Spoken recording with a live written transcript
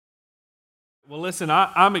Well, listen,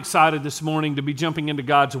 I'm excited this morning to be jumping into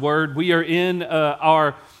God's Word. We are in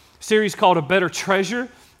our series called A Better Treasure,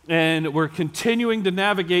 and we're continuing to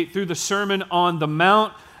navigate through the Sermon on the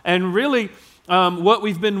Mount. And really, what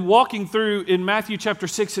we've been walking through in Matthew chapter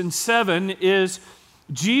 6 and 7 is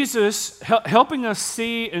Jesus helping us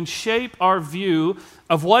see and shape our view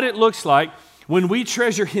of what it looks like when we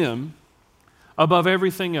treasure Him above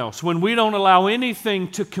everything else, when we don't allow anything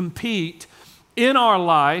to compete in our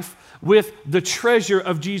life with the treasure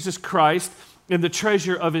of Jesus Christ and the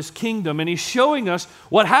treasure of His kingdom. And He's showing us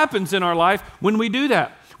what happens in our life when we do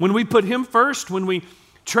that. When we put Him first, when we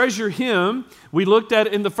treasure Him. We looked at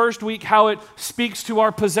in the first week how it speaks to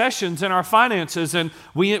our possessions and our finances. And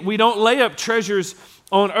we don't lay up treasures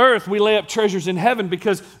on earth, we lay up treasures in heaven,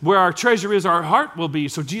 because where our treasure is, our heart will be.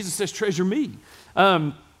 So Jesus says, treasure me.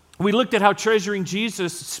 We looked at how treasuring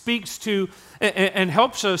Jesus speaks to and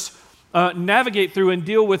helps us navigate through and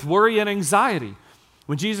deal with worry and anxiety.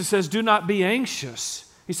 When Jesus says, do not be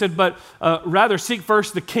anxious, He said, but rather seek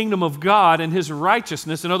first the kingdom of God and His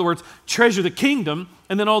righteousness. In other words, treasure the kingdom,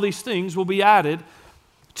 and then all these things will be added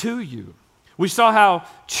to you. We saw how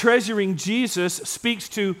treasuring Jesus speaks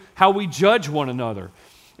to how we judge one another,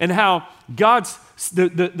 and how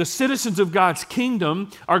the citizens of God's kingdom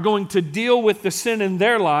are going to deal with the sin in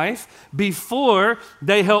their life before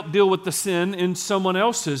they help deal with the sin in someone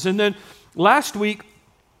else's. And then last week,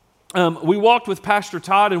 we walked with Pastor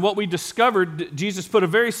Todd, and what we discovered, Jesus put a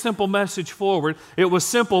very simple message forward. It was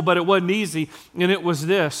simple, but it wasn't easy, and it was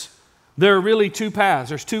this. There are really two paths.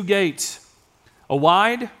 There's two gates, a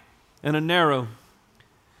wide and a narrow.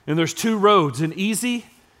 And there's two roads, an easy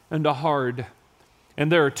and a hard. And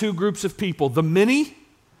there are two groups of people, the many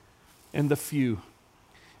and the few.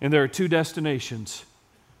 And there are two destinations,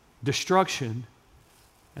 destruction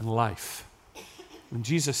and life. And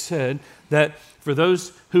Jesus said that for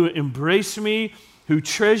those who embrace me, who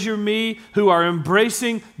treasure me, who are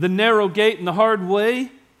embracing the narrow gate and the hard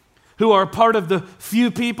way, who are part of the few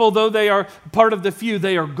people, though they are part of the few,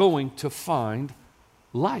 they are going to find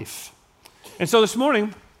life. And so this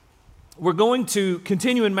morning, we're going to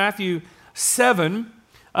continue in Matthew 7,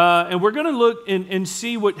 and we're going to look and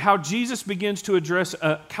see how Jesus begins to address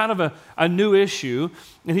a new issue,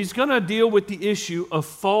 and He's going to deal with the issue of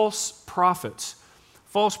false prophets.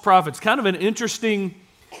 False prophets, kind of an interesting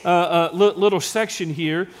little section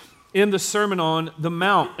here in the Sermon on the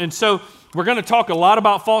Mount. And so we're going to talk a lot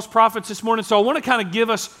about false prophets this morning, so I want to kind of give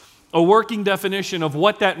us a working definition of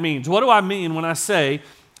what that means. What do I mean when I say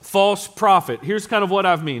false prophet? Here's kind of what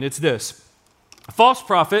I mean. It's this. A false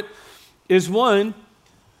prophet is one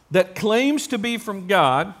that claims to be from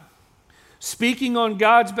God, speaking on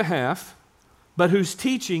God's behalf, but whose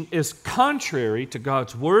teaching is contrary to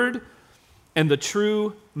God's word and the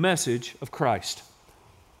true message of Christ.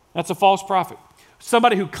 That's a false prophet.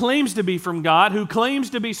 Somebody who claims to be from God, who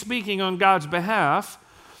claims to be speaking on God's behalf,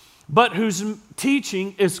 but whose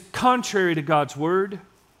teaching is contrary to God's word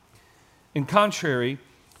and contrary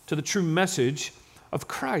to the true message of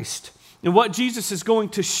Christ. And what Jesus is going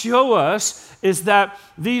to show us is that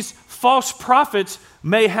these false prophets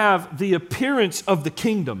may have the appearance of the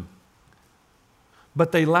kingdom,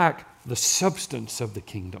 but they lack the substance of the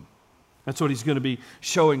kingdom. That's what He's going to be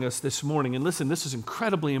showing us this morning. And listen, this is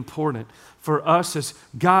incredibly important for us as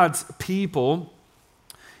God's people.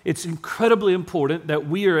 It's incredibly important that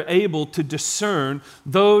we are able to discern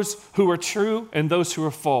those who are true and those who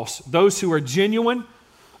are false, those who are genuine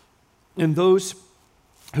and those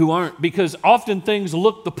who aren't, because often things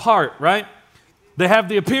look the part, right? They have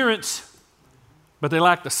the appearance, but they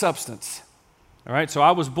lack the substance. All right, so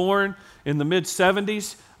I was born in the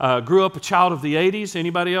mid-'70s, grew up a child of the '80s.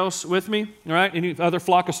 Anybody else with me? All right, any other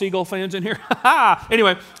Flock of Seagull fans in here?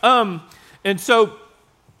 Anyway, and so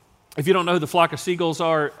if you don't know who the Flock of Seagulls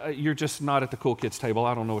are, you're just not at the cool kids table.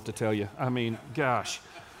 I don't know what to tell you. I mean, gosh.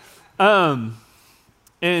 And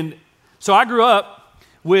so I grew up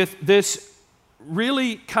with this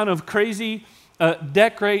really kind of crazy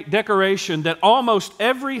decoration that almost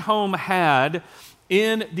every home had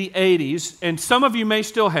in the 80s, and some of you may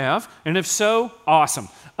still have, and if so, awesome,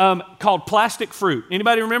 called plastic fruit.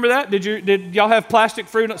 Anybody remember that? Did y'all have plastic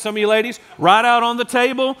fruit, some of you ladies, right out on the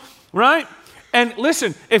table, right? And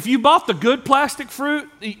listen, if you bought the good plastic fruit,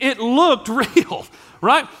 it looked real,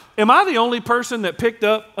 right? Am I the only person that picked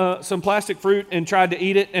up some plastic fruit and tried to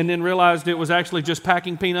eat it and then realized it was actually just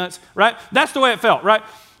packing peanuts, right? That's the way it felt, right?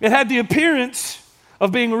 It had the appearance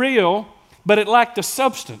of being real, but it lacked the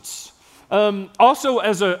substance. Also,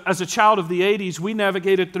 as a child of the 80s, we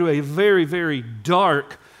navigated through a very, very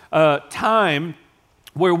dark time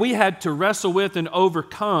where we had to wrestle with and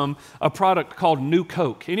overcome a product called New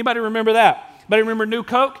Coke. Anybody remember that? Anybody remember New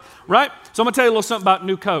Coke? Right? So I'm going to tell you a little something about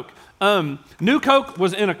New Coke. New Coke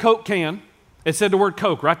was in a Coke can. It said the word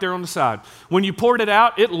Coke right there on the side. When you poured it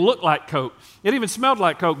out, it looked like Coke. It even smelled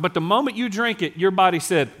like Coke. But the moment you drink it, your body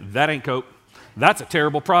said, that ain't Coke. That's a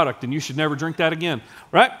terrible product, and you should never drink that again.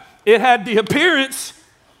 Right? It had the appearance.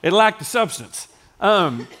 It lacked the substance.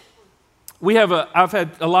 I've had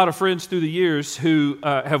a lot of friends through the years who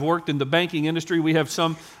have worked in the banking industry. We have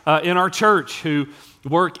some in our church who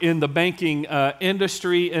work in the banking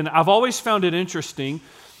industry, and I've always found it interesting.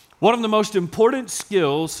 One of the most important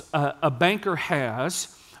skills a banker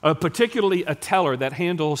has, particularly a teller that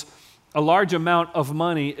handles a large amount of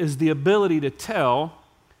money, is the ability to tell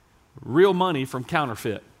real money from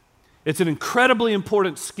counterfeit. It's an incredibly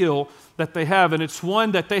important skill that they have, and it's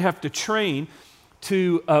one that they have to train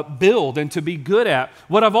to build and to be good at.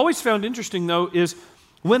 What I've always found interesting, though, is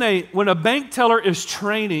when a bank teller is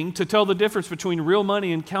training to tell the difference between real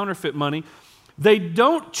money and counterfeit money, they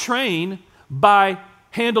don't train by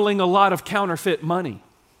handling a lot of counterfeit money.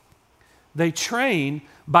 They train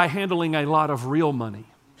by handling a lot of real money.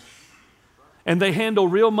 And they handle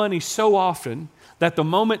real money so often that the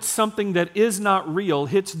moment something that is not real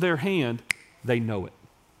hits their hand, they know it.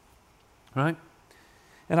 Right?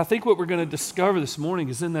 And I think what we're going to discover this morning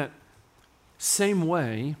is in that same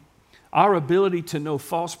way, our ability to know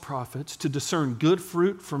false prophets, to discern good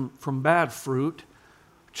fruit from bad fruit,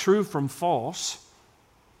 true from false,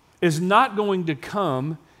 is not going to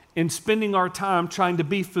come in spending our time trying to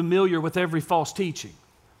be familiar with every false teaching.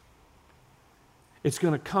 It's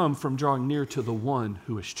going to come from drawing near to the one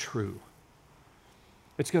who is true.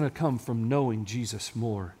 It's going to come from knowing Jesus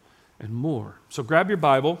more and more. So grab your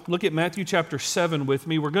Bible, look at Matthew chapter 7 with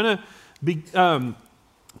me. We're going to be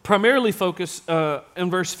primarily focus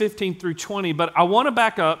in verse 15 through 20, but I want to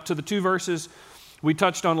back up to the two verses we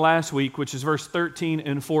touched on last week, which is verse 13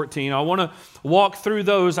 and 14. I want to walk through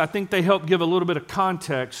those. I think they help give a little bit of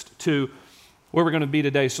context to where we're going to be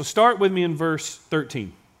today. So start with me in verse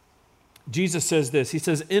 13. Jesus says this. He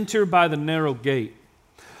says, "Enter by the narrow gate,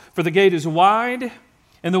 for the gate is wide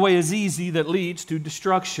and the way is easy that leads to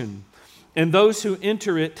destruction. And those who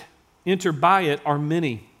enter by it are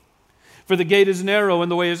many. For the gate is narrow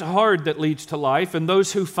and the way is hard that leads to life, and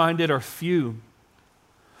those who find it are few.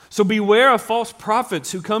 So beware of false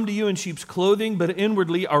prophets who come to you in sheep's clothing, but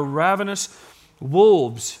inwardly are ravenous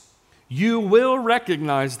wolves. You will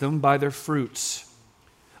recognize them by their fruits.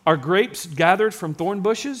 Are grapes gathered from thorn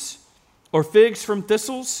bushes, or figs from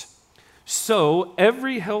thistles? So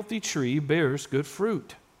every healthy tree bears good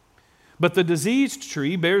fruit. But the diseased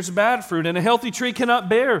tree bears bad fruit, and a healthy tree cannot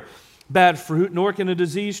bear bad fruit, nor can a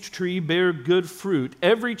diseased tree bear good fruit.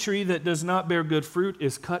 Every tree that does not bear good fruit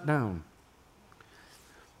is cut down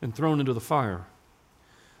and thrown into the fire.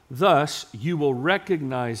 Thus you will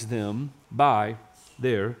recognize them by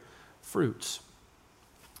their fruits."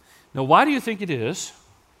 Now, why do you think it is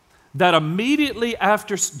that immediately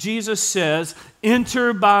after Jesus says,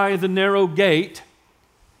 "Enter by the narrow gate,"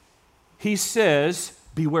 he says,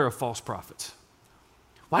 "Beware of false prophets"?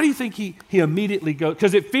 Why do you think he immediately goes?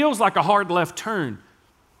 Because it feels like a hard left turn.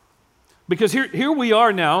 Because here we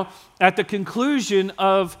are now at the conclusion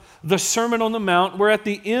of the Sermon on the Mount. We're at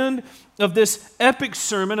the end of this epic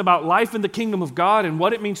sermon about life in the kingdom of God and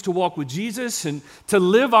what it means to walk with Jesus and to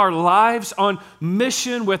live our lives on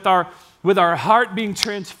mission with our heart being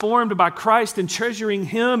transformed by Christ and treasuring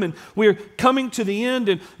Him. And we're coming to the end,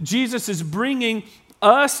 and Jesus is bringing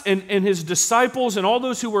us and his disciples and all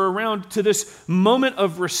those who were around to this moment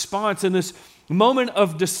of response and this moment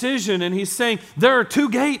of decision. And he's saying, there are two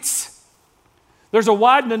gates. There's a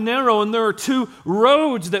wide and a narrow, and there are two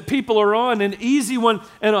roads that people are on, an easy one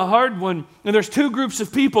and a hard one. And there's two groups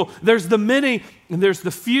of people. There's the many and there's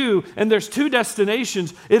the few, and there's two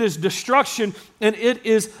destinations. It is destruction and it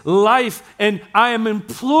is life. And I am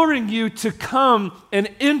imploring you to come and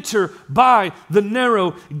enter by the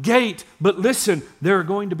narrow gate. But listen, there are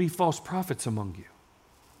going to be false prophets among you.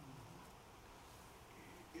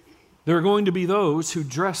 There are going to be those who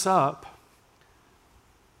dress up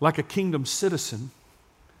like a kingdom citizen,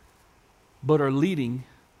 but are leading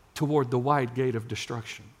toward the wide gate of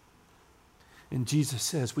destruction. And Jesus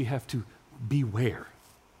says we have to beware.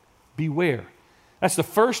 Beware. That's the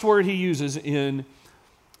first word he uses in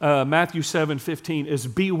Matthew 7:15 is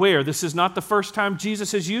beware. This is not the first time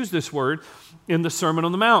Jesus has used this word in the Sermon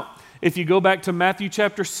on the Mount. If you go back to Matthew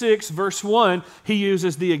chapter 6, verse 1, he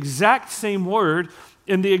uses the exact same word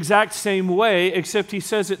in the exact same way, except he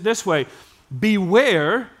says it this way: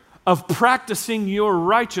 beware of practicing your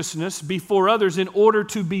righteousness before others in order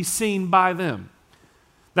to be seen by them.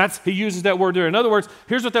 He uses that word there. In other words,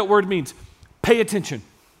 here's what that word means. Pay attention.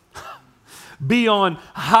 Be on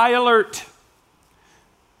high alert.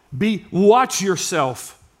 Watch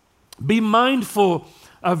yourself. Be mindful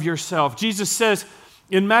of yourself. Jesus says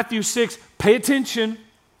in Matthew 6, pay attention.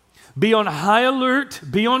 Be on high alert,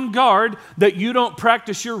 be on guard that you don't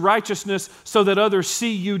practice your righteousness so that others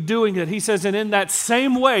see you doing it. He says, and in that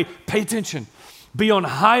same way, pay attention. Be on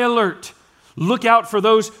high alert. Look out for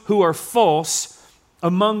those who are false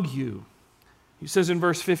among you. He says in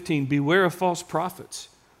verse 15, beware of false prophets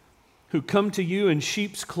who come to you in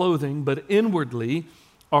sheep's clothing, but inwardly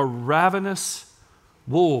are ravenous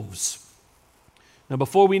wolves. Now,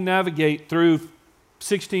 before we navigate through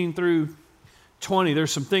 16 through 20,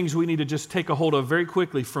 there's some things we need to just take a hold of very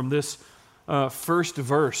quickly from this first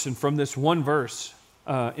verse and from this one verse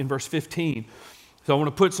in verse 15. So I want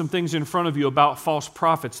to put some things in front of you about false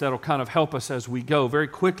prophets that'll kind of help us as we go. Very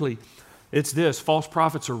quickly, it's this. False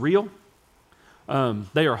prophets are real.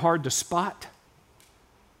 They are hard to spot.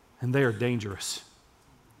 And they are dangerous.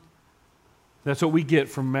 That's what we get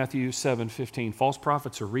from Matthew 7:15. False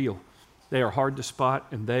prophets are real. They are hard to spot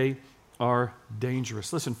and they are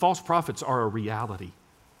dangerous. Listen, false prophets are a reality.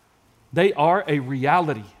 They are a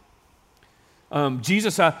reality.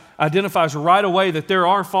 Jesus identifies right away that there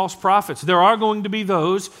are false prophets. There are going to be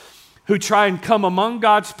those who try and come among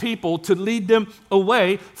God's people to lead them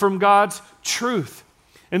away from God's truth.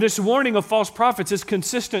 And this warning of false prophets is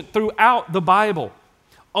consistent throughout the Bible.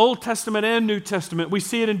 Old Testament and New Testament. We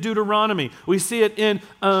see it in Deuteronomy. We see it in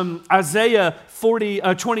Isaiah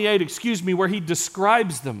 28, where he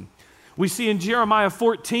describes them. We see in Jeremiah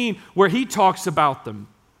 14 where he talks about them.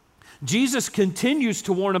 Jesus continues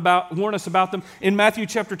to warn us about them in Matthew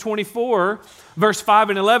chapter 24, verse 5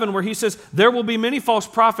 and 11, where he says, there will be many false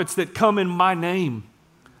prophets that come in my name,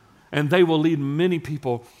 and they will lead many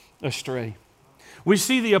people astray. We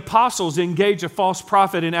see the apostles engage a false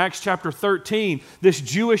prophet in Acts chapter 13, this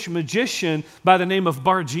Jewish magician by the name of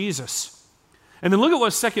Bar-Jesus. And then look at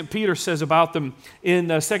what 2 Peter says about them in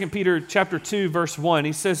 2 Peter chapter 2, verse 1.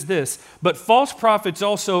 He says this, but false prophets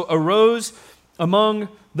also arose among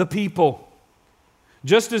the people,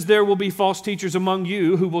 just as there will be false teachers among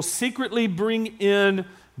you who will secretly bring in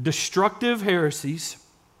destructive heresies,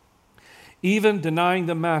 even denying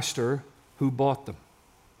the master who bought them,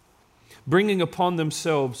 bringing upon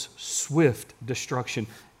themselves swift destruction,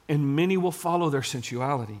 and many will follow their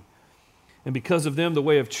sensuality. And because of them, the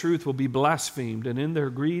way of truth will be blasphemed, and in their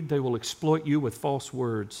greed they will exploit you with false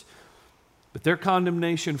words. But their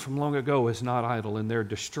condemnation from long ago is not idle, and their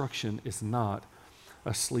destruction is not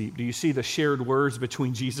asleep. Do you see the shared words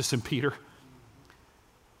between Jesus and Peter?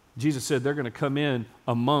 Jesus said they're going to come in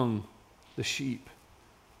among the sheep,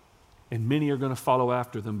 and many are going to follow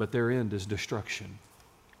after them, but their end is destruction.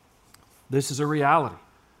 This is a reality.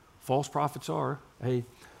 False prophets are a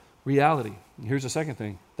reality. And here's the second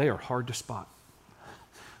thing. They are hard to spot.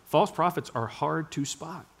 False prophets are hard to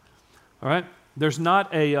spot. All right? There's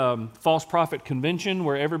not a false prophet convention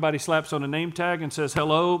where everybody slaps on a name tag and says,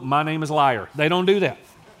 hello, my name is Liar. They don't do that.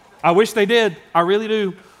 I wish they did. I really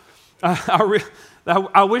do.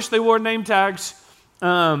 I wish they wore name tags,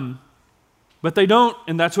 but they don't,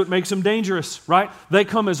 and that's what makes them dangerous, right? They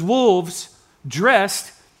come as wolves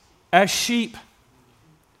dressed as sheep.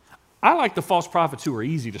 I like the false prophets who are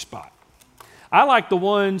easy to spot. I like the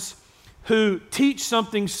ones who teach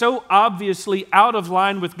something so obviously out of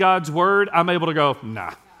line with God's word, I'm able to go,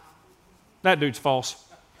 nah, that dude's false,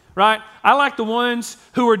 right? I like the ones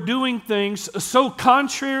who are doing things so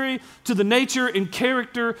contrary to the nature and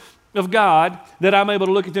character of God that I'm able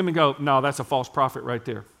to look at them and go, no, that's a false prophet right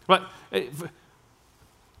there. But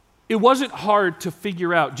it wasn't hard to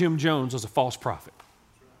figure out Jim Jones was a false prophet.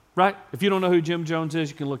 Right? If you don't know who Jim Jones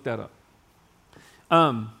is, you can look that up.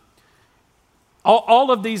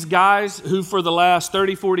 All of these guys who for the last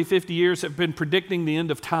 30, 40, 50 years have been predicting the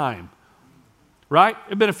end of time. Right? There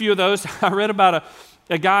have been a few of those. I read about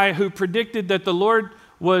a guy who predicted that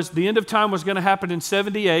the end of time was going to happen in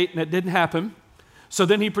 78, and it didn't happen. So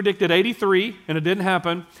then he predicted 83, and it didn't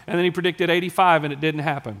happen. And then he predicted 85, and it didn't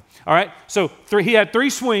happen. All right? So he had 3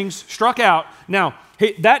 swings, struck out. Now,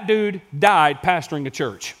 that dude died pastoring a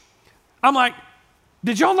church. I'm like,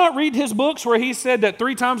 did y'all not read his books where he said that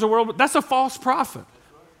 3 times the world? That's a false prophet,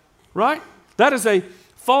 right? That is a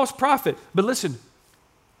false prophet. But listen,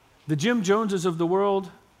 the Jim Joneses of the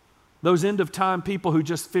world, those end of time people who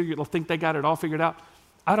just think they got it all figured out,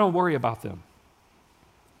 I don't worry about them.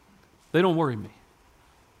 They don't worry me.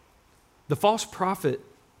 The false prophet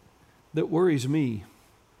that worries me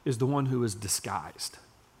is the one who is disguised.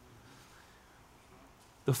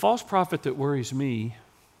 The false prophet that worries me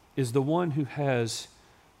is the one who has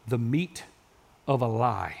the meat of a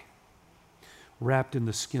lie wrapped in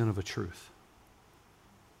the skin of a truth.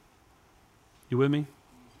 You with me?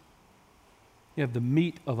 You have the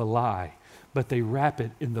meat of a lie, but they wrap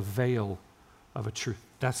it in the veil of a truth.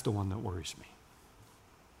 That's the one that worries me.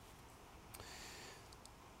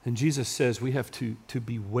 And Jesus says we have to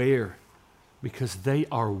beware because they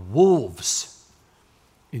are wolves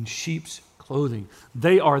in sheep's clothing.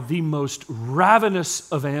 They are the most ravenous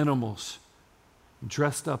of animals,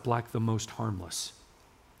 dressed up like the most harmless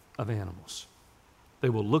of animals. They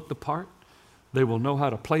will look the part. They will know how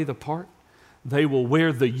to play the part. They will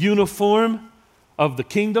wear the uniform of the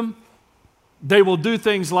kingdom. They will do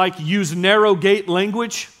things like use narrow gate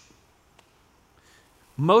language.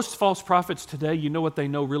 Most false prophets today, you know what they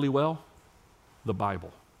know really well? The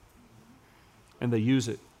Bible. And they use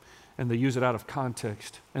it. And they use it out of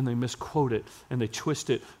context. And they misquote it. And they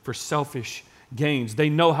twist it for selfish gains. They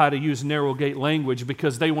know how to use narrow gate language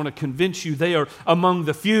because they want to convince you they are among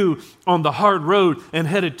the few on the hard road and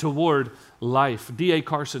headed toward life. D.A.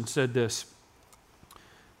 Carson said this.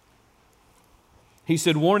 He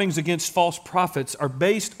said, warnings against false prophets are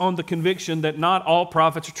based on the conviction that not all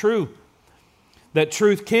prophets are true, that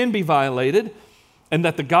truth can be violated, and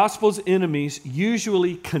that the gospel's enemies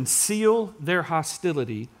usually conceal their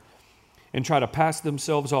hostility and try to pass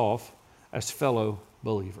themselves off as fellow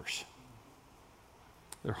believers.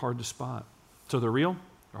 They're hard to spot. So they're real,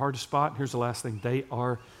 they're hard to spot. Here's the last thing. They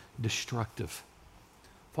are destructive.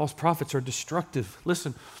 False prophets are destructive.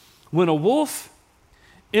 Listen, when a wolf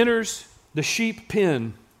enters the sheep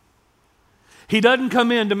pen, he doesn't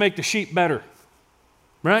come in to make the sheep better,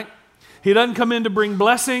 right? He doesn't come in to bring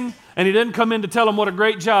blessing, and he doesn't come in to tell them what a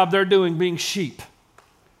great job they're doing being sheep.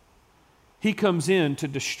 He comes in to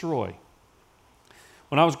destroy.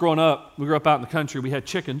 When I was growing up, we grew up out in the country, we had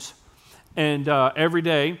chickens, and every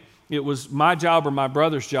day it was my job or my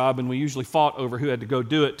brother's job, and we usually fought over who had to go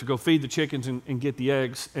do it, to go feed the chickens and get the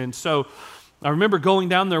eggs. And so I remember going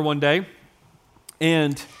down there one day,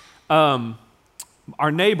 and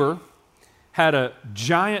our neighbor had a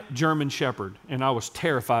giant German Shepherd, and I was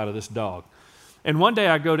terrified of this dog. And one day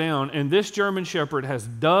I go down, and this German Shepherd has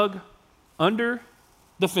dug under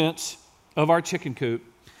the fence of our chicken coop,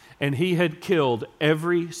 and he had killed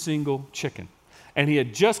every single chicken. And he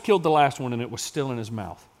had just killed the last one, and it was still in his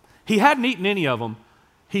mouth. He hadn't eaten any of them.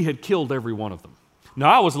 He had killed every one of them. Now,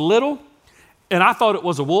 I was little, and I thought it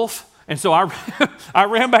was a wolf, and so I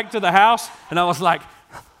ran back to the house, and I was like,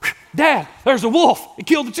 Dad, there's a wolf. It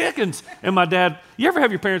killed the chickens. And my dad, you ever have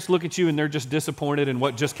your parents look at you and they're just disappointed in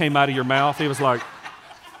what just came out of your mouth? He was like,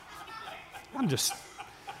 it just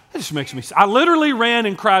makes me, I literally ran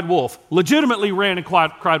and cried wolf. Legitimately ran and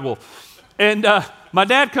cried wolf. And my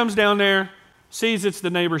dad comes down there, sees it's the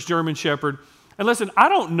neighbor's German Shepherd. And listen, I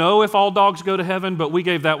don't know if all dogs go to heaven, but we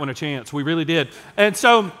gave that one a chance. We really did. And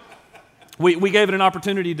so we gave it an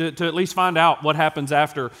opportunity to at least find out what happens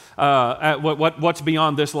after, what's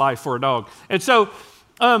beyond this life for a dog. And so,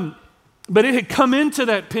 but it had come into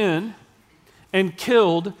that pen and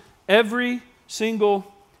killed every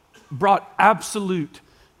single, brought absolute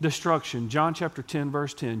destruction. John chapter 10,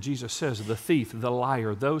 verse 10, Jesus says, the thief, the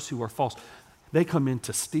liar, those who are false, they come in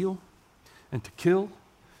to steal and to kill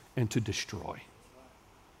and to destroy.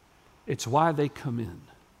 It's why they come in.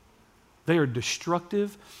 They are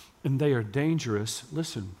destructive and they are dangerous,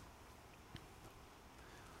 listen,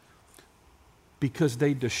 because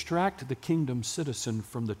they distract the kingdom citizen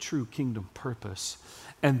from the true kingdom purpose,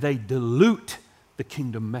 and they dilute the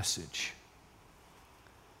kingdom message.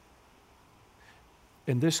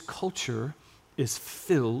 And this culture is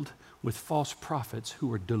filled with false prophets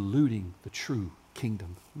who are diluting the true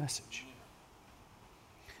kingdom message.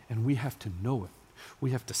 And we have to know it.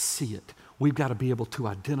 We have to see it. We've got to be able to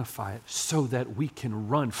identify it so that we can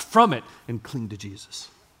run from it and cling to Jesus.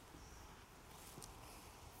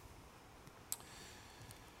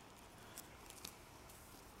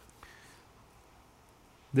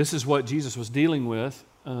 This is what Jesus was dealing with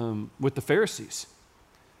the Pharisees,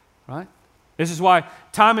 right? This is why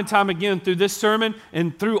time and time again through this sermon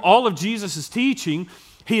and through all of Jesus' teaching,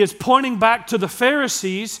 he is pointing back to the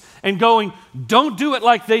Pharisees and going, don't do it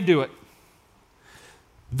like they do it.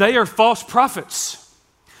 They are false prophets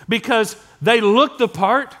because they look the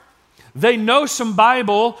part, they know some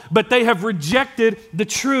Bible, but they have rejected the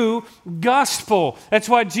true gospel. That's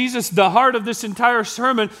why Jesus, the heart of this entire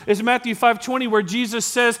sermon is Matthew 5:20, where Jesus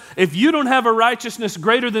says, if you don't have a righteousness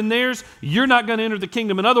greater than theirs, you're not going to enter the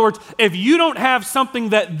kingdom. In other words, if you don't have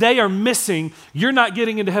something that they are missing, you're not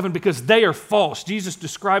getting into heaven because they are false. Jesus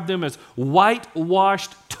described them as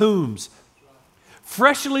whitewashed tombs.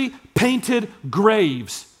 Freshly painted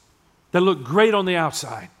graves that look great on the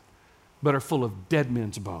outside, but are full of dead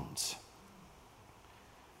men's bones.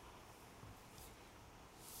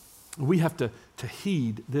 We have to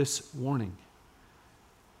heed this warning.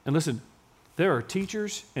 And listen, there are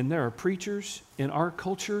teachers and there are preachers in our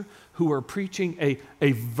culture who are preaching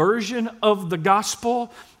a version of the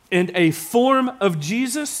gospel and a form of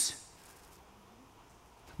Jesus,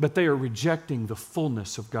 but they are rejecting the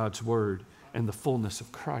fullness of God's word and the fullness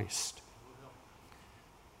of Christ.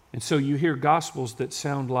 And so you hear gospels that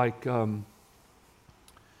sound like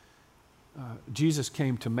Jesus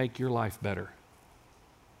came to make your life better.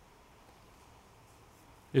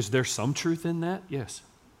 Is there some truth in that? Yes.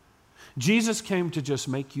 Jesus came to just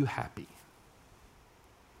make you happy.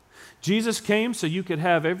 Jesus came so you could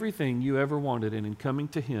have everything you ever wanted, and in coming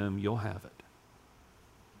to Him, you'll have it.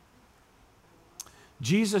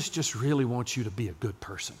 Jesus just really wants you to be a good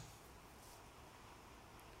person.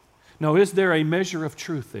 Now, is there a measure of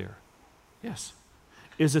truth there? Yes.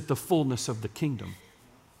 Is it the fullness of the kingdom?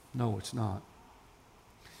 No, it's not.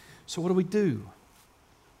 So what do we do?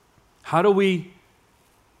 How do we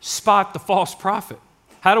spot the false prophet?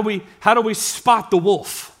 How do we spot the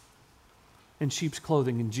wolf in sheep's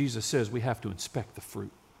clothing? And Jesus says we have to inspect the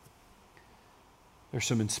fruit. There's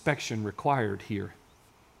some inspection required here.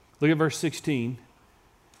 Look at verse 16.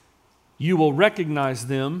 You will recognize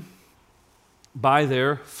them by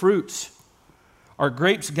their fruits. Are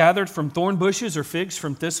grapes gathered from thorn bushes or figs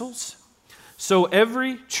from thistles? So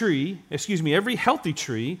every healthy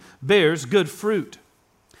tree bears good fruit,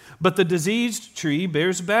 but the diseased tree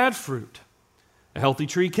bears bad fruit. A healthy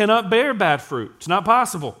tree cannot bear bad fruit. It's not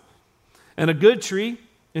possible. And a good tree,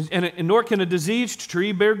 nor can a diseased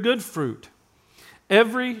tree bear good fruit.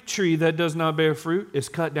 Every tree that does not bear fruit is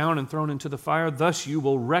cut down and thrown into the fire. Thus you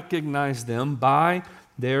will recognize them by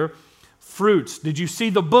their fruits. Did you see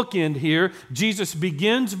the bookend here? Jesus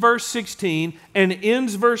begins verse 16 and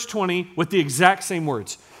ends verse 20 with the exact same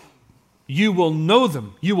words. You will know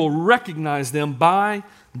them. You will recognize them by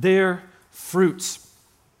their fruits.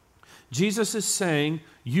 Jesus is saying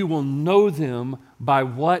you will know them by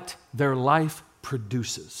what their life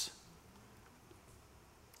produces.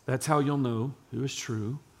 That's how you'll know who is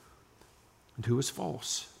true and who is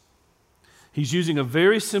false. He's using a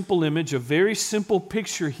very simple image, a very simple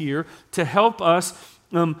picture here to help us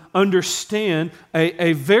understand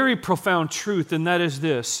a very profound truth, and that is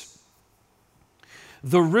this.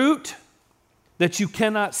 The root that you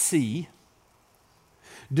cannot see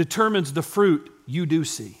determines the fruit you do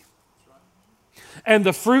see. And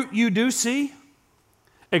the fruit you do see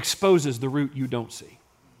exposes the root you don't see.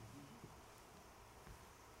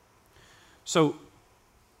 So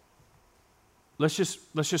let's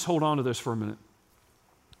just hold on to this for a minute.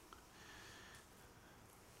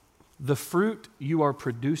 The fruit you are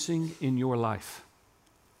producing in your life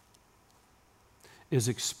is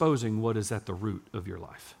exposing what is at the root of your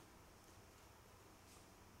life.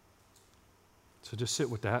 So just sit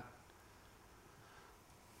with that.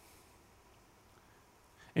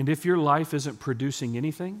 And if your life isn't producing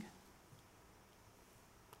anything,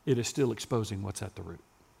 it is still exposing what's at the root.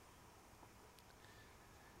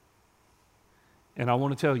 And I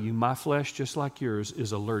want to tell you, my flesh, just like yours,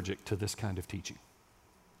 is allergic to this kind of teaching.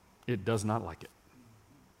 It does not like it.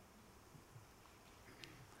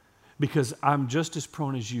 Because I'm just as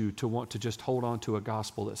prone as you to want to just hold on to a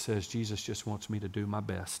gospel that says Jesus just wants me to do my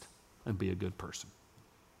best and be a good person.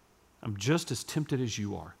 I'm just as tempted as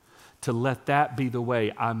you are to let that be the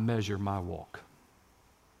way I measure my walk.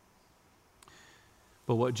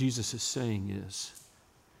 But what Jesus is saying is,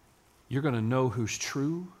 you're going to know who's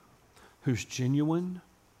true, who's genuine,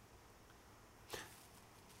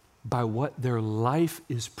 by what their life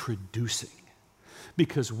is producing.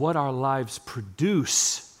 Because what our lives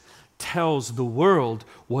produce tells the world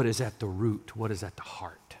what is at the root, what is at the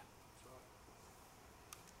heart.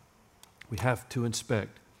 We have to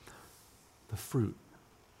inspect the fruit.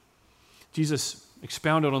 Jesus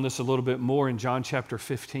expounded on this a little bit more in John chapter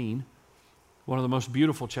 15, one of the most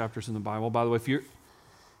beautiful chapters in the Bible. By the way,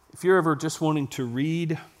 if you're ever just wanting to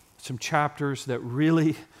read some chapters that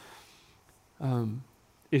really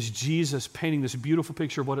is Jesus painting this beautiful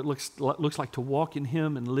picture of what it looks like to walk in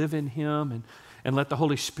Him and live in Him and let the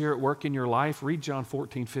Holy Spirit work in your life, read John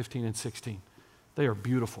 14, 15, and 16. They are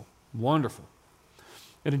beautiful, wonderful.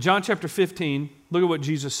 And in John chapter 15, look at what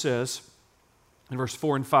Jesus says in verse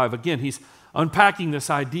 4 and 5. Again, He's unpacking this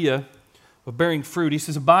idea of bearing fruit. He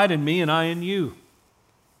says, abide in me and I in you.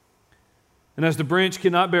 And as the branch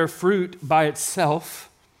cannot bear fruit by itself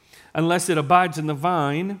unless it abides in the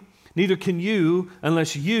vine, neither can you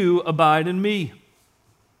unless you abide in me.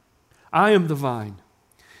 I am the vine,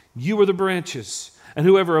 you are the branches, and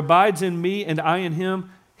whoever abides in me and I in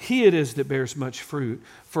him, he it is that bears much fruit.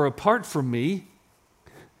 For apart from me,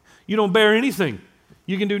 you don't bear anything.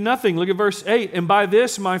 you can do nothing. Look at verse 8. And by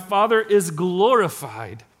this my Father is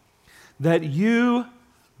glorified, that you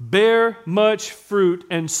bear much fruit,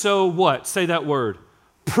 and so what? Say that word.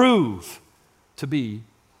 Prove to be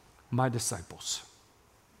my disciples.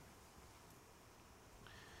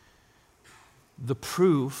 The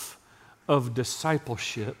proof of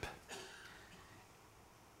discipleship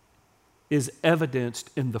is evidenced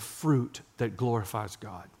in the fruit that glorifies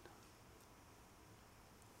God.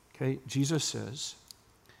 Okay, Jesus says,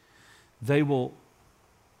 they will,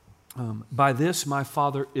 by this my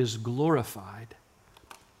Father is glorified,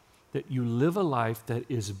 that you live a life that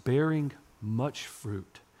is bearing much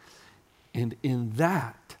fruit, and in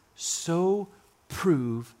that so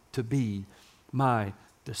prove to be my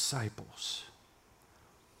disciples.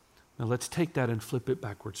 Now let's take that and flip it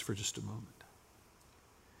backwards for just a moment.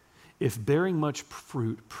 If bearing much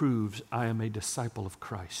fruit proves I am a disciple of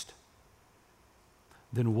Christ,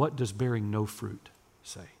 then what does bearing no fruit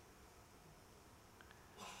say?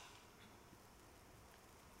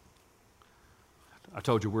 I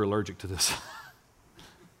told you we're allergic to this.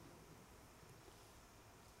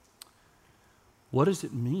 What does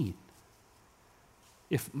it mean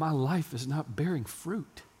if my life is not bearing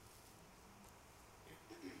fruit?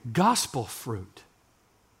 Gospel fruit.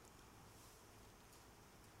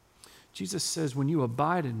 Jesus says, when you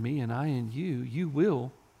abide in me and I in you, you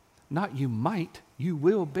will, not you might, you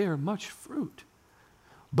will bear much fruit.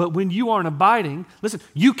 But when you aren't abiding, listen,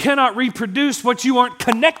 you cannot reproduce what you aren't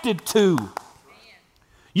connected to.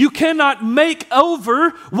 You cannot make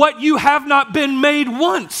over what you have not been made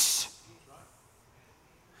once.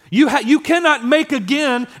 You cannot make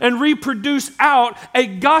again and reproduce out a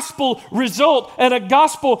gospel result and a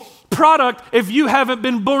gospel product if you haven't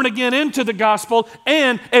been born again into the gospel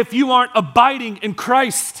and if you aren't abiding in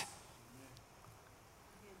Christ.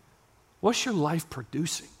 What's your life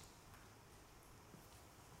producing?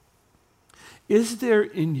 Is there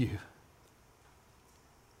in you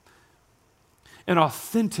an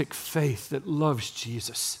authentic faith that loves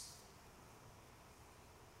Jesus,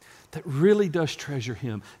 that really does treasure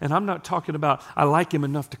him? And I'm not talking about I like him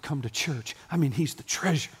enough to come to church. I mean, he's the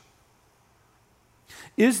treasure.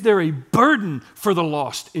 Is there a burden for the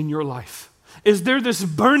lost in your life? Is there this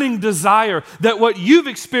burning desire that what you've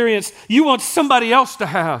experienced, you want somebody else to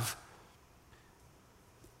have?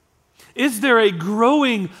 Is there a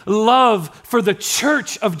growing love for the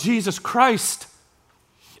church of Jesus Christ?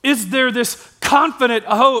 Is there this confident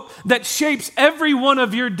hope that shapes every one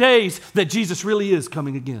of your days that Jesus really is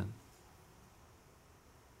coming again?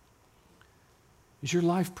 Is your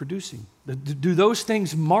life producing? Do those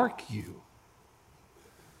things mark you?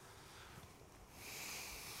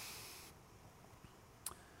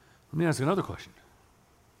 Let me ask another question.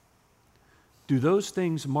 Do those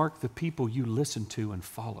things mark the people you listen to and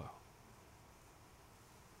follow?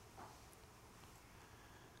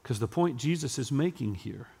 Because the point Jesus is making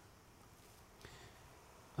here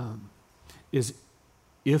is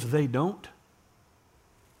if they don't,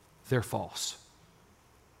 they're false.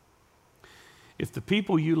 If the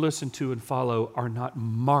people you listen to and follow are not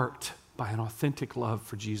marked by an authentic love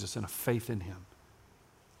for Jesus and a faith in him,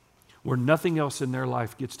 where nothing else in their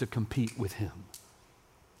life gets to compete with him,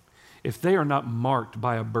 if they are not marked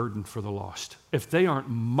by a burden for the lost, if they aren't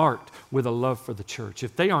marked with a love for the church,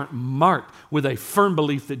 if they aren't marked with a firm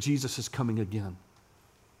belief that Jesus is coming again,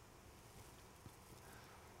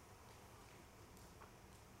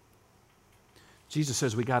 Jesus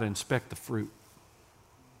says we got to inspect the fruit.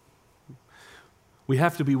 We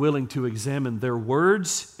have to be willing to examine their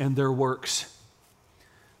words and their works.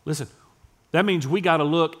 Listen, that means we got to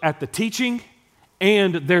look at the teaching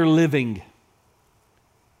and their living.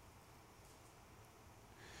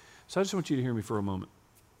 So I just want you to hear me for a moment.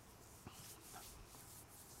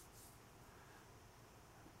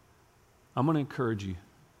 I'm going to encourage you.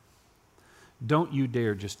 Don't you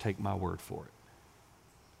dare just take my word for it.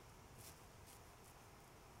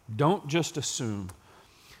 Don't just assume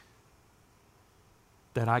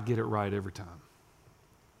that I get it right every time.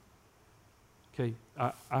 Okay,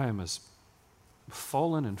 I am as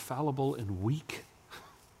fallen and fallible and weak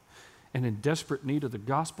and in desperate need of the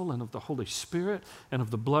gospel and of the Holy Spirit and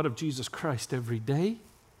of the blood of Jesus Christ every day.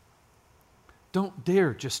 Don't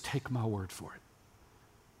dare just take my word for it.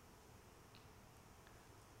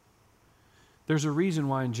 There's a reason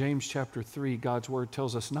why in James chapter 3, God's word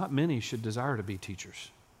tells us not many should desire to be teachers,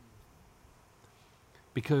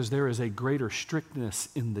 because there is a greater strictness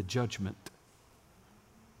in the judgment.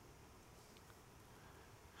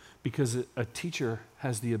 Because a teacher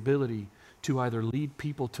has the ability to either lead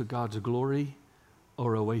people to God's glory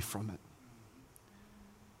or away from it.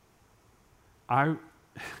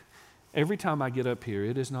 every time I get up here,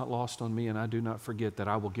 it is not lost on me, and I do not forget that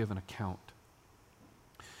I will give an account.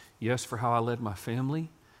 Yes, for how I led my family,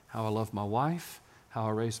 how I loved my wife, how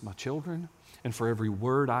I raised my children, and for every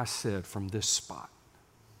word I said from this spot.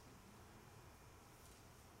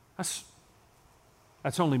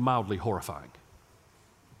 That's only mildly horrifying,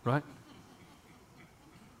 right?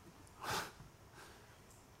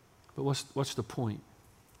 But what's the point?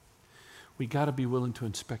 We got to be willing to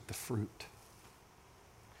inspect the fruit.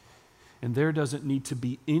 And there doesn't need to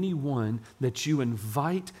be anyone that you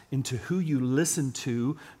invite into who you listen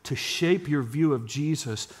to shape your view of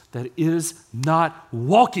Jesus that is not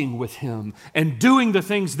walking with Him and doing the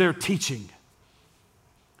things they're teaching.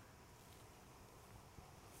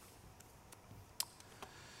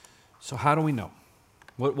 So how do we know?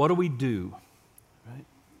 What do we do? Right?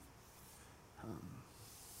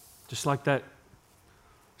 Just like that,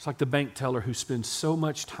 it's like the bank teller who spends so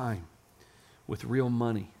much time with real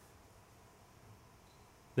money.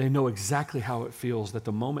 They know exactly how it feels that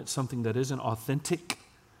the moment something that isn't authentic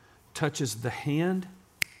touches the hand,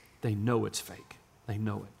 they know it's fake. They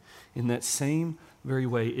know it. In that same very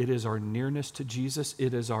way, it is our nearness to Jesus,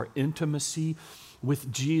 it is our intimacy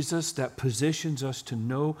with Jesus that positions us to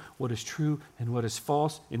know what is true and what is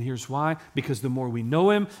false. And here's why. Because the more we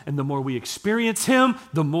know Him and the more we experience Him,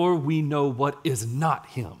 the more we know what is not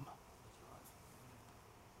Him.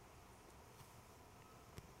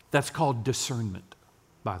 That's called discernment,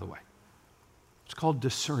 by the way. It's called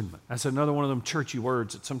discernment. That's another one of them churchy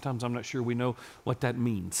words that sometimes I'm not sure we know what that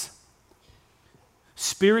means.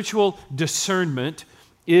 Spiritual discernment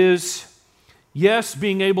is, yes,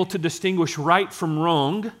 being able to distinguish right from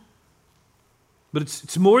wrong, but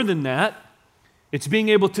it's more than that. It's being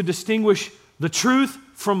able to distinguish the truth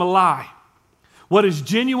from a lie, what is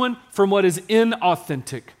genuine from what is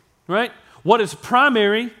inauthentic, right? What is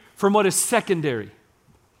primary from what is secondary.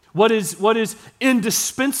 What is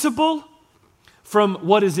indispensable from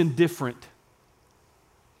what is indifferent.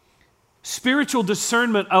 Spiritual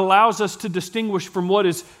discernment allows us to distinguish between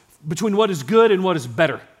what is good and what is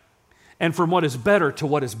better, and from what is better to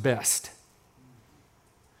what is best.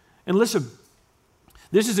 And listen,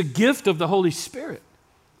 this is a gift of the Holy Spirit,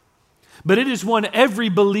 but it is one every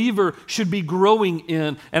believer should be growing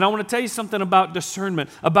in. And I want to tell you something about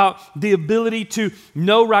discernment, about the ability to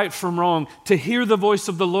know right from wrong, to hear the voice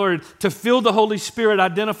of the Lord, to feel the Holy Spirit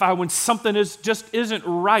identify when something just isn't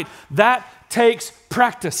right. That takes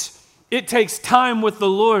practice. It takes time with the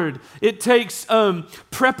Lord. It takes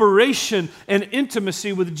preparation and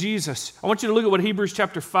intimacy with Jesus. I want you to look at what Hebrews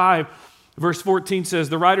chapter 5, verse 14 says.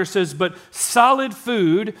 The writer says, "But solid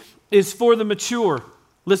food is for the mature."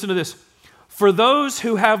 Listen to this. "For those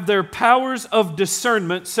who have their powers of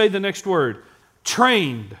discernment," say the next word,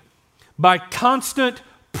 "trained by constant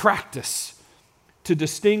practice to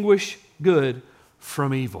distinguish good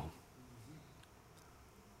from evil."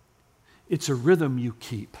 It's a rhythm you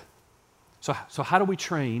keep. So how do we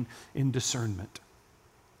train in discernment?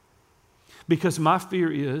 Because my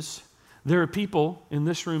fear is there are people in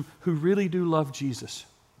this room who really do love Jesus.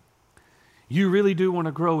 You really do want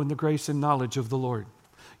to grow in the grace and knowledge of the Lord.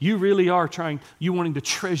 You really are wanting to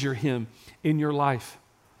treasure Him in your life.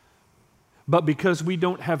 But because we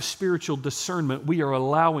don't have spiritual discernment, we are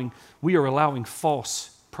allowing false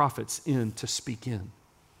prophets in to speak in.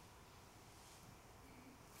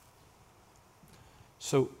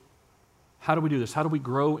 So, how do we do this? How do we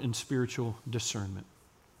grow in spiritual discernment?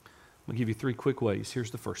 I'm going to give you 3 quick ways. Here's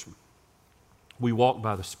the first one. We walk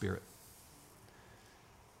by the Spirit.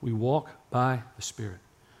 We walk by the Spirit.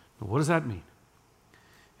 Now, what does that mean?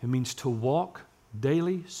 It means to walk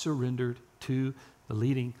daily surrendered to the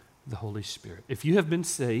leading of the Holy Spirit. If you have been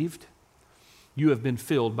saved, you have been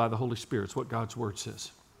filled by the Holy Spirit. It's what God's Word says.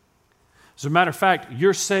 As a matter of fact,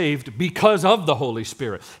 you're saved because of the Holy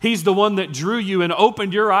Spirit. He's the one that drew you and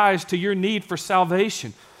opened your eyes to your need for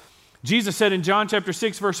salvation. Jesus said in John chapter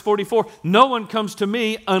 6, verse 44, "No one comes to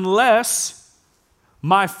me unless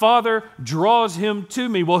my Father draws him to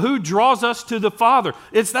me." Well, who draws us to the Father?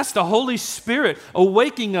 That's the Holy Spirit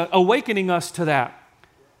awakening us to that.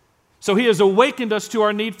 So He has awakened us to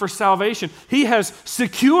our need for salvation. He has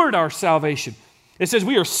secured our salvation. It says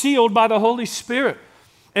we are sealed by the Holy Spirit.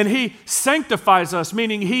 And He sanctifies us,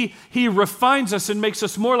 meaning He refines us and makes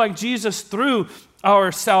us more like Jesus through our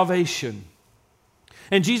salvation.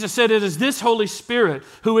 And Jesus said it is this Holy Spirit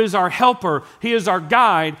who is our helper. He is our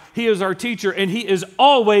guide. He is our teacher. And He is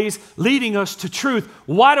always leading us to truth.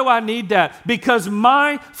 Why do I need that? Because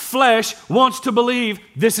my flesh wants to believe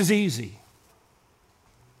this is easy.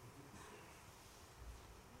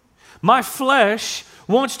 My flesh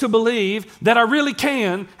wants to believe that I really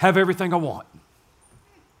can have everything I want.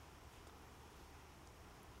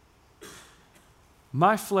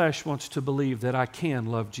 My flesh wants to believe that I can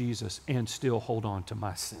love Jesus and still hold on to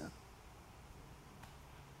my sin.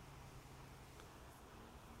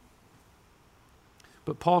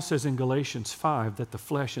 But Paul says in Galatians 5 that the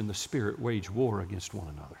flesh and the spirit wage war against one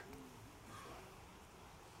another.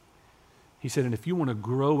 He said, and if you want to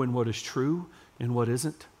grow in what is true and what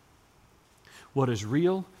isn't, what is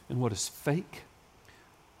real and what is fake,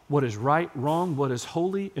 what is right, wrong, what is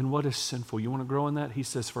holy, and what is sinful. You want to grow in that? He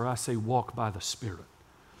says, for I say, walk by the Spirit,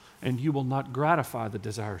 and you will not gratify the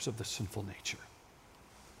desires of the sinful nature.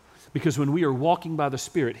 Because when we are walking by the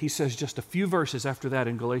Spirit, he says just a few verses after that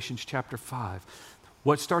in Galatians chapter 5,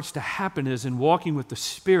 what starts to happen is in walking with the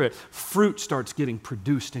Spirit, fruit starts getting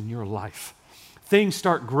produced in your life. Things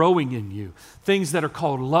start growing in you. Things that are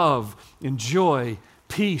called love and joy,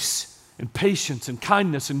 peace, and patience and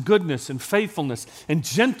kindness and goodness and faithfulness and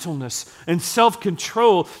gentleness and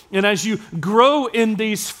self-control. And as you grow in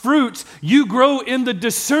these fruits, you grow in the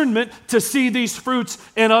discernment to see these fruits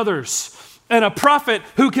in others. And a prophet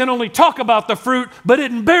who can only talk about the fruit but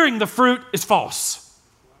isn't bearing the fruit is false.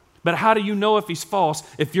 But how do you know if he's false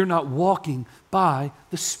if you're not walking by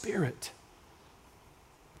the Spirit?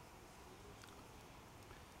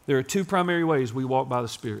 There are two primary ways we walk by the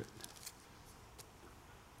Spirit.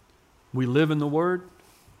 We live in the Word,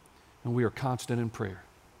 and we are constant in prayer.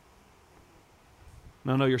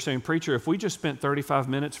 Now, I know you're saying, preacher, if we just spent 35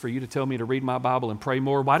 minutes for you to tell me to read my Bible and pray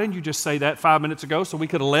more, why didn't you just say that 5 minutes ago so we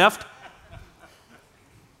could have left?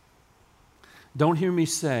 Don't hear me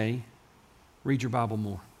say, read your Bible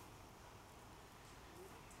more.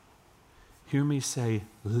 Hear me say,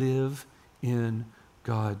 live in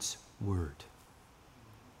God's Word.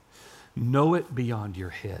 Know it beyond your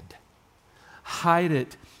head. Hide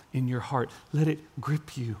it in your heart. Let it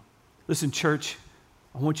grip you. Listen, church,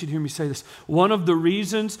 I want you to hear me say this. One of the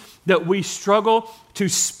reasons that we struggle to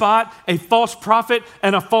spot a false prophet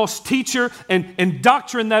and a false teacher and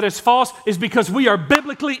doctrine that is false is because we are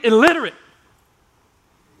biblically illiterate.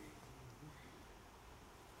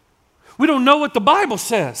 We don't know what the Bible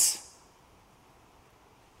says.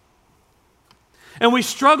 And we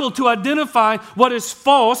struggle to identify what is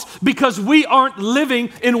false because we aren't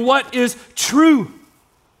living in what is true.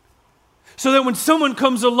 So that when someone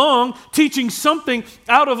comes along teaching something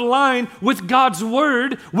out of line with God's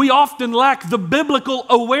Word, we often lack the biblical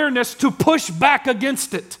awareness to push back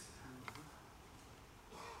against it.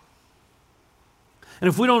 And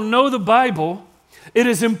if we don't know the Bible, it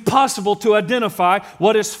is impossible to identify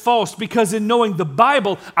what is false, because in knowing the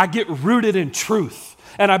Bible, I get rooted in truth.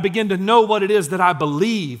 And I begin to know what it is that I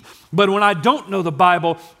believe. But when I don't know the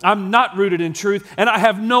Bible, I'm not rooted in truth, and I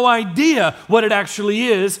have no idea what it actually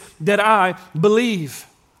is that I believe.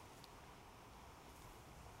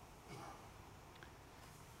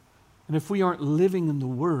 And if we aren't living in the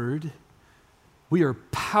Word, we are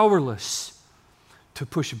powerless to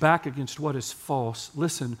push back against what is false.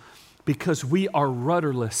 Listen, because we are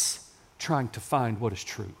rudderless trying to find what is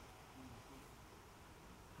true.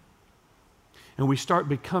 And we start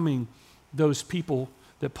becoming those people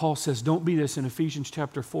that Paul says, don't be this in Ephesians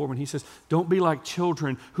chapter 4, when he says, don't be like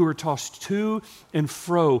children who are tossed to and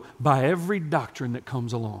fro by every doctrine that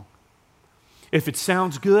comes along. If it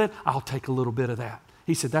sounds good, I'll take a little bit of that.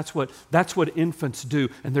 He said that's what infants do,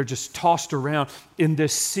 and they're just tossed around in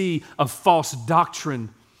this sea of false doctrine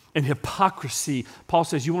and hypocrisy. Paul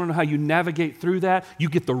says, you want to know how you navigate through that? You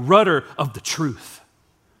get the rudder of the truth.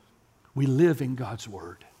 We live in God's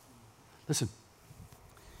Word. Listen.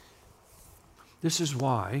 This is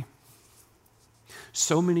why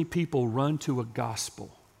so many people run to a gospel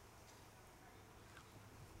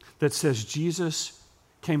that says Jesus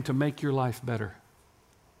came to make your life better,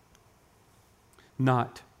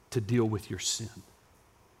 not to deal with your sin.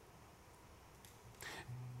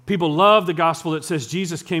 People love the gospel that says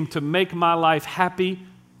Jesus came to make my life happy,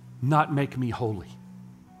 not make me holy.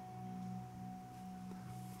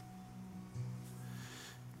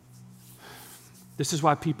 This is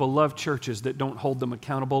why people love churches that don't hold them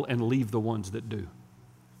accountable and leave the ones that do.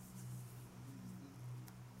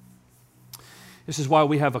 This is why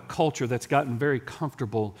we have a culture that's gotten very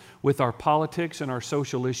comfortable with our politics and our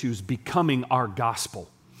social issues becoming our gospel,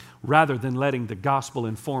 rather than letting the gospel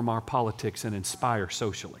inform our politics and inspire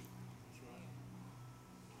socially.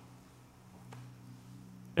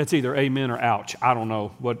 It's either amen or ouch. I don't know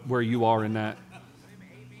where you are in that.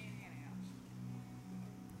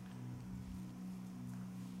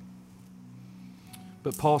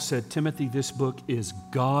 But Paul said, Timothy, this book is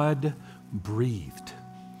God-breathed.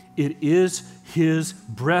 It is His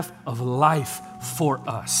breath of life for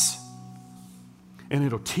us. And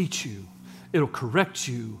it'll teach you, It'll correct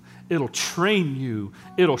you. It'll train you.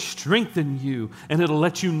 It'll strengthen you. And it'll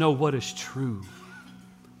let you know what is true.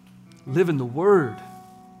 Live in the Word.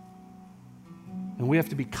 And we have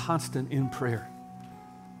to be constant in prayer.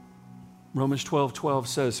 Romans 12:12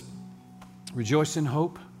 says, rejoice in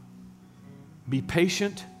hope, be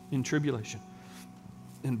patient in tribulation,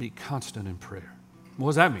 and be constant in prayer. What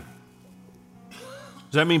does that mean?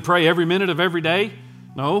 Does that mean pray every minute of every day?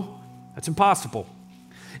 No, that's impossible.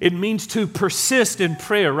 It means to persist in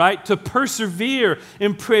prayer, right? To persevere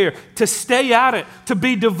in prayer, to stay at it, to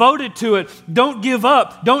be devoted to it. Don't give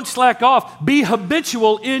up. Don't slack off. Be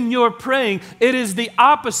habitual in your praying. It is the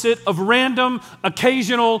opposite of random,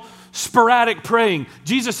 occasional, sporadic praying.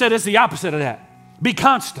 Jesus said it's the opposite of that. Be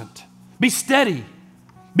constant. Be steady.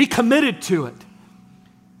 Be committed to it.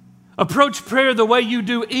 Approach prayer the way you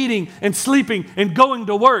do eating and sleeping and going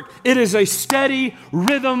to work. It is a steady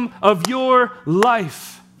rhythm of your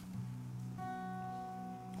life.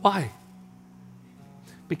 Why?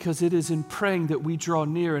 Because it is in praying that we draw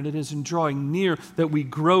near, and it is in drawing near that we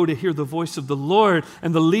grow to hear the voice of the Lord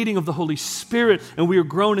and the leading of the Holy Spirit, and we are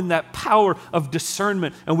grown in that power of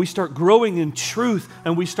discernment, and we start growing in truth,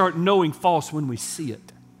 and we start knowing false when we see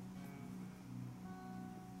it.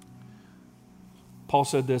 Paul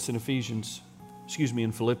said this in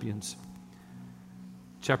Philippians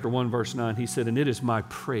chapter 1, verse 9. He said, and it is my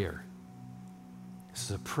prayer. This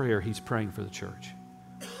is a prayer he's praying for the church.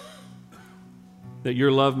 That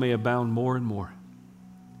your love may abound more and more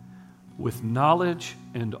with knowledge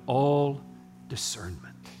and all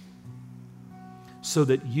discernment, so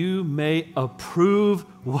that you may approve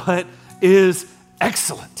what is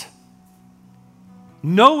excellent,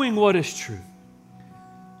 knowing what is true,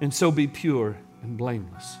 and so be pure and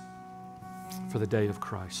blameless for the day of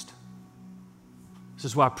Christ. This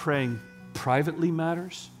is why praying privately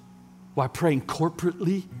matters, why praying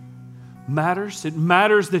corporately matters. It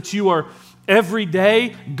matters that you are every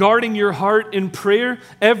day guarding your heart in prayer,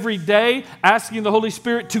 every day asking the Holy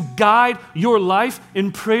Spirit to guide your life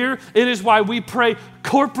in prayer. It is why we pray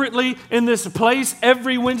corporately in this place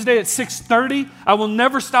every Wednesday at 6:30. I will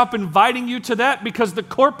never stop inviting you to that because the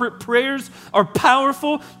corporate prayers are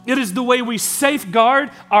powerful. It is the way we safeguard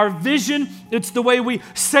our vision. It's the way we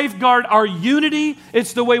safeguard our unity.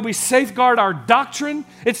 It's the way we safeguard our doctrine.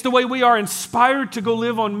 It's the way we are inspired to go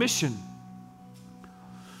live on mission.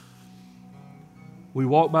 We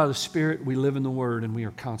walk by the Spirit, we live in the Word, and we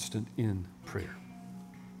are constant in prayer.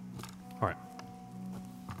 All right.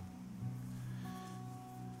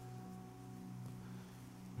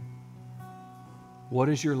 What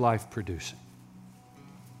is your life producing?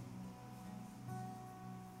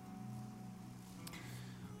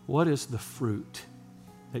 What is the fruit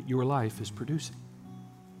that your life is producing?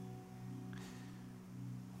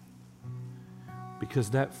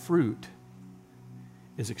 Because that fruit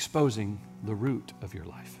is exposing the root of your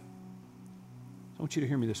life. I want you to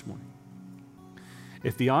hear me this morning.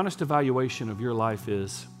 If the honest evaluation of your life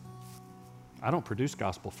is, I don't produce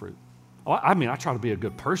gospel fruit. I try to be a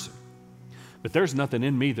good person, but there's nothing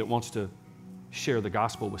in me that wants to share the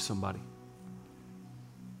gospel with somebody.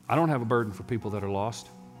 I don't have a burden for people that are lost.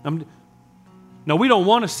 No, we don't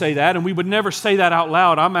want to say that, and we would never say that out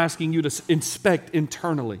loud. I'm asking you to inspect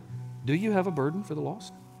internally. Do you have a burden for the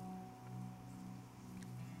lost?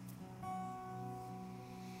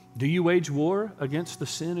 Do you wage war against the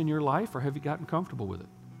sin in your life, or have you gotten comfortable with it?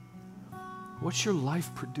 What's your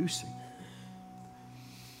life producing?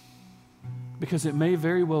 Because it may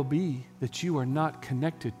very well be that you are not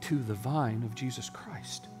connected to the vine of Jesus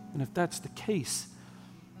Christ. And if that's the case,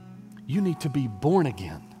 you need to be born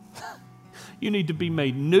again. You need to be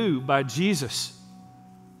made new by Jesus.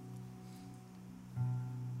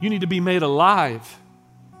 You need to be made alive.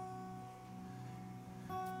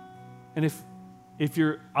 And if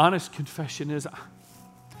your honest confession is,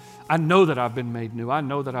 I know that I've been made new. I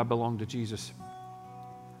know that I belong to Jesus.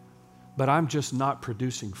 But I'm just not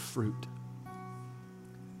producing fruit.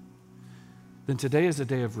 Then today is a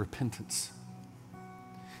day of repentance.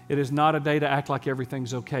 It is not a day to act like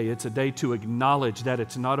everything's okay. It's a day to acknowledge that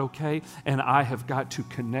it's not okay, and I have got to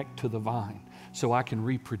connect to the vine so I can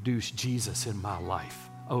reproduce Jesus in my life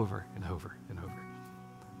over and over and over.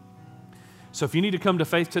 So if you need to come to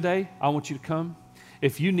faith today, I want you to come.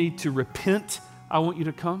 If you need to repent, I want you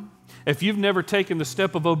to come. If you've never taken the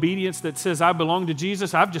step of obedience that says, I belong to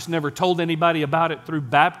Jesus, I've just never told anybody about it through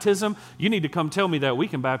baptism, you need to come tell me that. We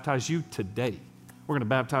can baptize you today. We're going to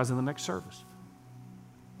baptize in the next service.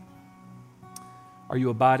 Are you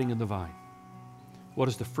abiding in the vine? What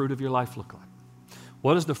does the fruit of your life look like?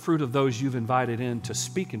 What does the fruit of those you've invited in to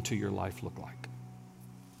speak into your life look like?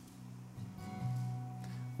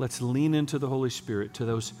 Let's lean into the Holy Spirit, to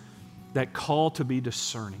those that call to be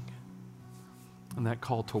discerning and that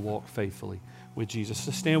call to walk faithfully with Jesus.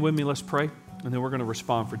 So stand with me, let's pray, and then we're going to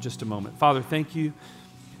respond for just a moment. Father, thank you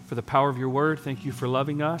for the power of your word. Thank you for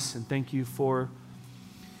loving us, and thank you for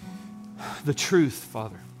the truth,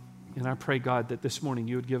 Father. And I pray, God, that this morning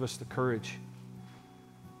you would give us the courage.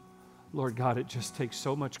 Lord God, it just takes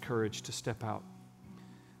so much courage to step out.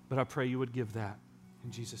 But I pray you would give that. In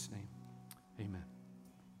Jesus' name, amen.